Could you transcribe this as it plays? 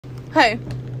Hey,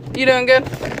 you doing good?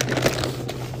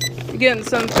 You getting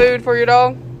some food for your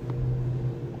dog?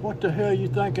 What the hell you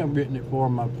think I'm getting it for,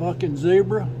 my fucking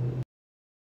zebra?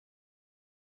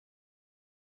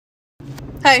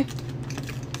 Hey,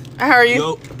 how are you?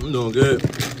 Yo, I'm doing good.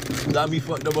 Got me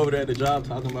fucked up over there at the job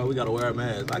talking about we gotta wear a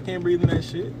mask. I can't breathe in that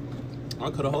shit. I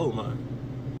could've hold mine.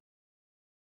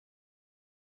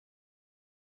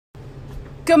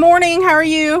 Good morning, how are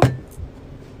you?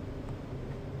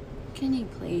 Can you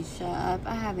please shut up?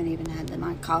 I haven't even had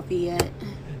my coffee yet.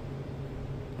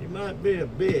 You might be a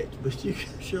bitch, but you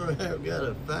sure have got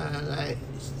a fine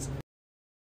ass.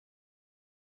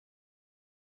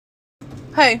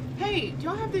 Hey. Hey, do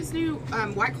y'all have these new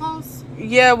White Claws?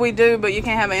 Yeah, we do, but you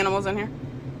can't have animals in here.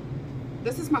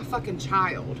 This is my fucking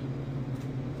child.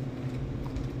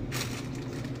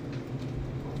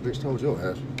 Bitch told your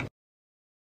ass.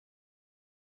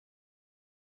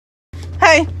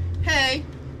 Hey. Hey,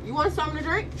 you want something to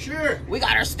drink? Sure. We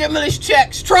got our stimulus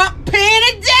checks. Trump paying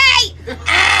a day!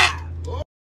 Ah!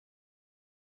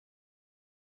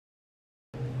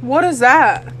 What is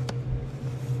that?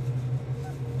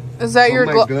 Is that your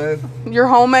glove? your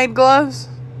homemade gloves?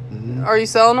 Mm-hmm. Are you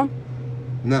selling them?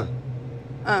 No.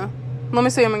 Oh. Let me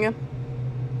see them again.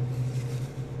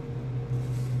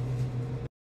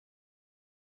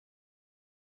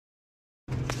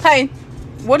 Hey,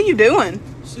 what are you doing?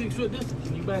 6 foot distance.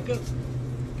 Can you back up?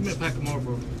 Give me a pack of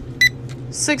Marlboro.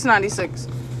 $6.96.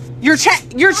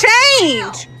 Your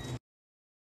change.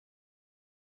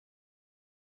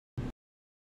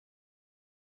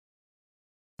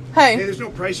 Hey, Hey, there's no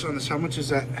price on this. How much is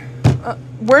that?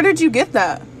 where did you get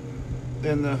that?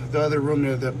 In the other room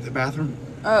near the bathroom?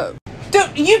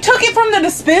 Dude, you took it from the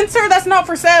dispenser? That's not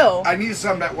for sale. I need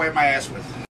something to wipe my ass with.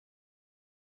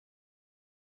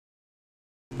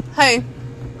 Hey,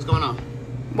 What's going on?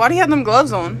 why do you have them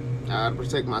gloves on? To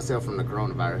protect myself from the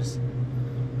coronavirus.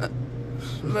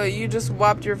 But you just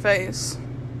wiped your face.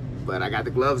 But I got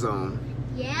the gloves on.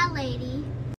 Yeah, lady.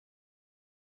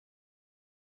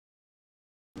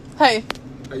 Hey,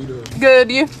 How you doing?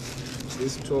 good, you? Need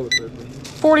some toilet paper.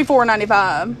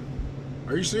 $44.95.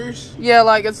 Are you serious? Yeah,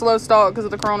 like it's low stock because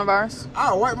of the coronavirus.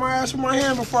 I'll wipe my ass with my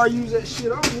hand before I use that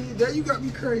shit. I don't need that. You got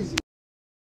me crazy.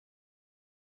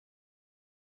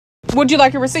 Would you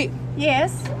like a receipt?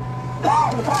 Yes.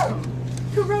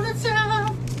 Corona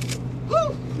time!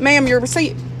 Ma'am, your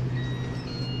receipt.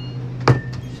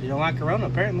 She don't like Corona,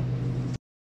 apparently.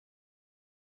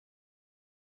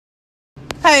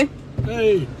 Hey,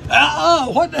 Hey.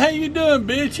 What the hell you doing,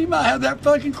 bitch? You might have that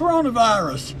fucking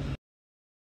coronavirus.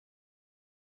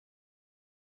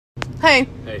 hey,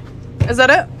 Hey. is that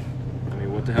it? I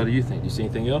mean, what the hell do you think? Do you see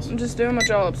anything else? I'm just doing my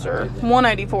job, sir.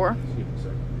 184.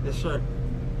 Yes, sir.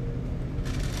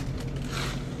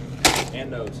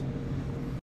 And those.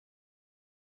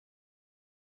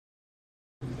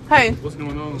 Hey, What's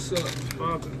going on? What's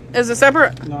up? is it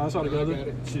separate? No, it's all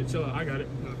together. Shit, chill out. I got it.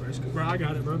 No, bro, I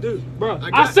got it, bro. Dude, bro.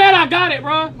 I said I got it,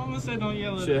 bro. Mama said don't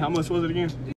yell at Shit, how much was it again?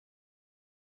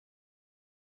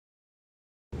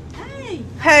 Hey.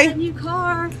 Hey, A new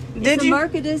car. Did it's you- a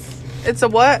Mercedes. it's a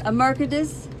what? A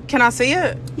Mercedes. Can I see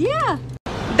it? Yeah.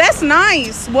 That's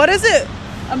nice. What is it?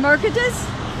 A Mercedes.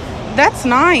 That's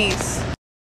nice.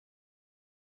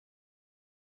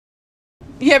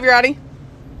 You have your ID?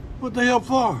 What the hell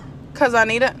for? Because I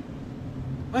need it.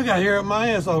 I got hair up my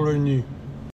ass older than you.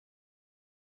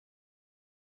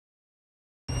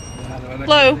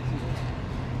 Hello.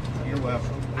 You're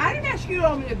welcome. I didn't ask you to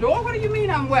open the door. What do you mean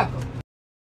I'm welcome?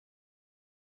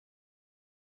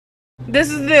 This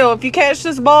is the deal. If you catch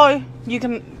this boy, you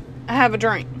can have a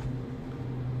drink.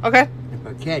 Okay? If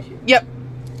I catch it. Yep.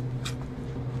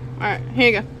 Alright, here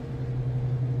you go.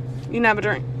 You can have a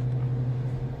drink.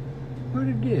 What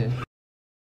it is?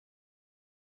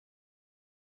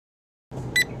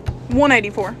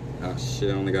 184. Oh shit,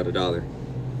 I only got $1.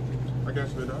 I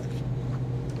got you, dog.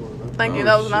 Thank you,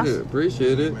 that was nice. Shit,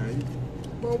 appreciate it.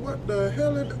 Bro, what the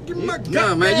hell is that? Give me my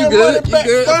Nah, man, goddamn you good? money You back,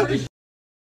 good? bro. Appreciate-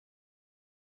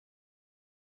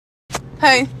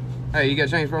 Hey, Hey, you got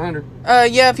change for 100?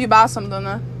 yeah, if you buy something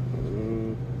though.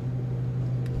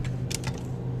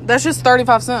 That's just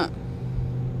 35 cents.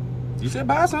 You said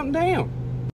buy something, damn.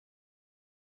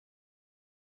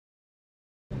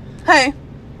 Hey,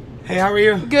 Hey, how are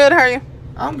you? good, how are you?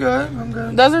 I'm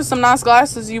good. Those are some nice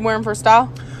glasses. You wear them for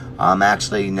style? I'm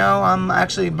actually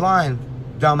blind,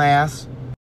 dumbass.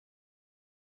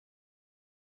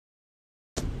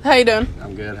 How you doing?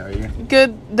 I'm good, how are you?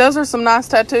 Good. Those are some nice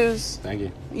tattoos. Thank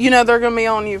you. You know they're gonna be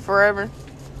on you forever.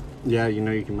 Yeah, you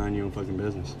know you can mind your own fucking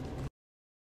business.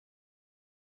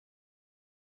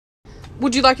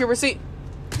 Would you like your receipt?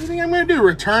 you think I'm gonna do?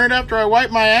 Return it after I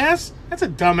wipe my ass? That's a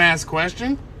dumbass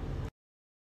question.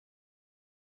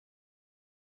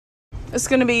 It's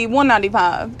gonna be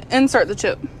 $1.95. Insert the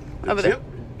chip over there.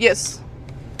 Yes.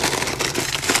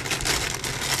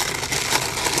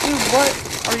 Dude,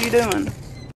 what are you doing?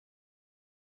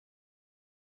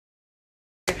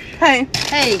 Hey.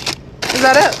 Hey. Is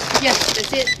that it? Yes,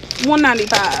 that's it.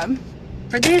 $1.95.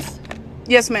 For this?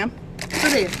 Yes, ma'am. For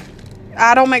this?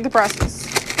 I don't make the prices.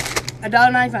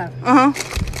 $1.95. Uh-huh.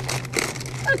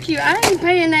 Fuck you. I ain't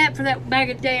paying that for that bag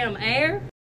of damn air.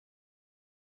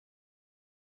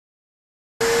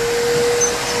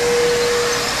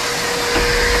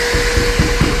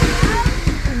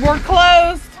 We're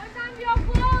closed. What time do y'all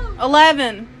close?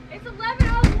 11. It's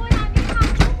 11:01. I need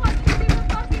my toolbox to see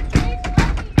what fucking trees.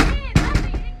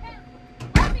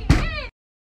 Let me in.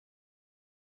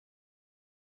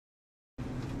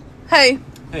 Hey.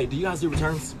 Hey, do you guys do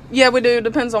returns? Yeah, we do.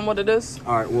 Depends on what it is.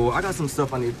 All right, well, I got some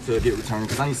stuff I need to get returned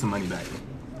because I need some money back.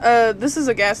 This is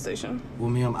a gas station. Well,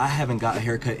 ma'am, I haven't got a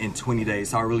haircut in 20 days,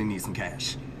 so I really need some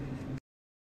cash.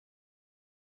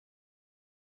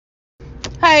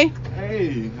 Hey.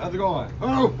 Hey, how's it going?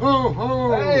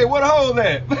 Oh. Hey, what a hole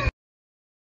that?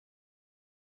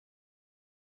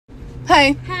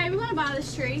 Hey. Hey, we want to buy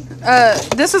this tree.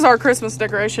 This is our Christmas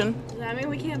decoration. Does that mean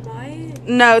we can't buy it?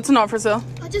 No, it's not for sale.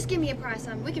 Oh, just give me a price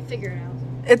on it. We can figure it out.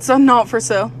 It's not for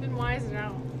sale. Then why is it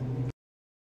out?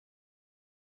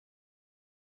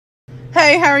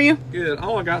 Hey, how are you? Good.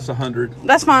 All I got's 100.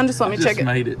 That's fine. Just let me check it.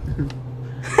 Made it.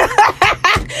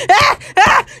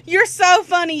 You're so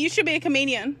funny. You should be a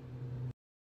comedian.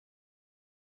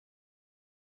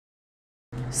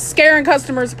 Scaring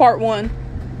customers, part 1.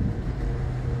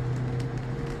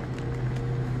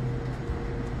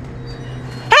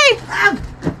 Hey!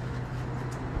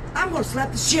 I'm gonna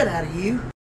slap the shit out of you.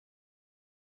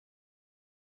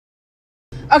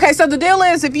 Okay, so the deal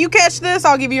is, if you catch this,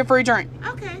 I'll give you a free drink.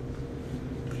 Okay.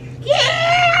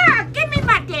 Yeah! Give me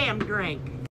my damn drink.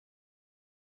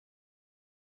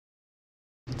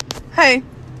 Hey.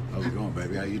 How's it going,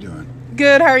 baby? How you doing?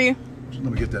 Good, how are you? Just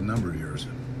let me get that number of yours.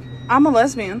 I'm a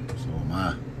lesbian. So am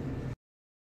I.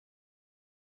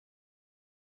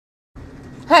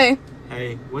 Hey.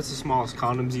 Hey, what's the smallest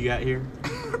condoms you got here?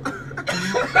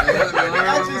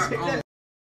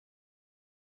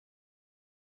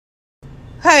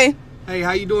 Hey. Hey,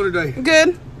 how you doing today?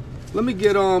 Good. Let me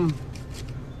get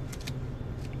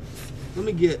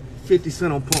 50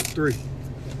 cents on pump 3.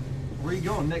 Where you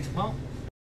going? Next pump?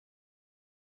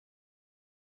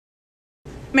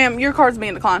 Ma'am, your card's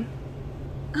being declined.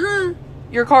 Huh?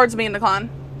 Your card's being declined.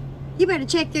 You better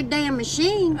check your damn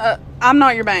machine. I'm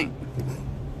not your bank.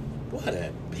 What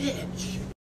a bitch.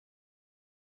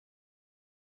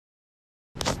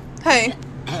 Hey.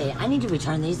 Hey, I need to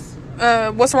return these.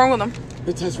 What's wrong with them?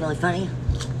 They taste really funny.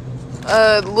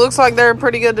 Looks like they're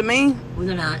pretty good to me. Well,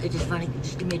 they're not. It's just funny.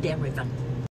 Just give me a damn refund.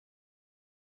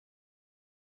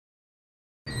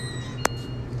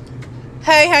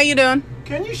 Hey, how you doing?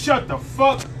 Can you shut the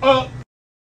fuck up?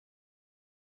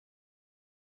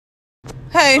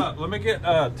 Hey. Let me get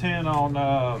 10 on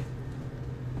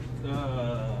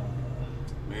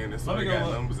Man, this let me got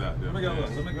go numbers out there. Let me go look.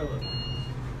 Let me go look.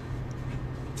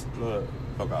 Look,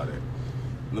 fuck all that.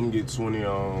 Let me get 20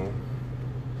 on.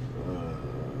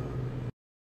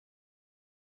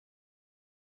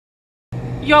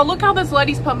 Y'all, look how this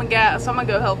lady's pumping gas. I'm gonna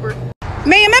go help her.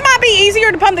 Ma'am, it might be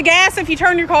easier to pump the gas if you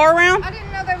turn your car around. I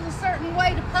didn't know there was a certain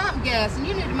way to pump gas, and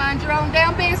you need to mind your own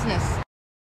damn business.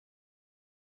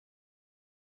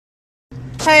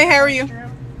 Hey, how are you?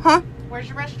 Huh? Where's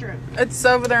your restroom? It's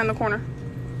over there in the corner.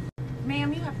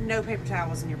 Ma'am, you have no paper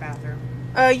towels in your bathroom.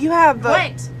 You have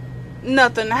What?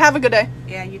 Nothing. Have a good day.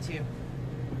 Yeah, you too.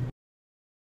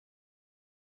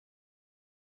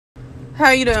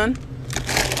 How you doing?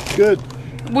 Good.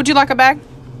 Would you like a bag?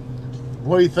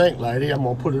 What do you think, lady? I'm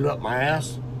gonna put it up my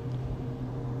ass.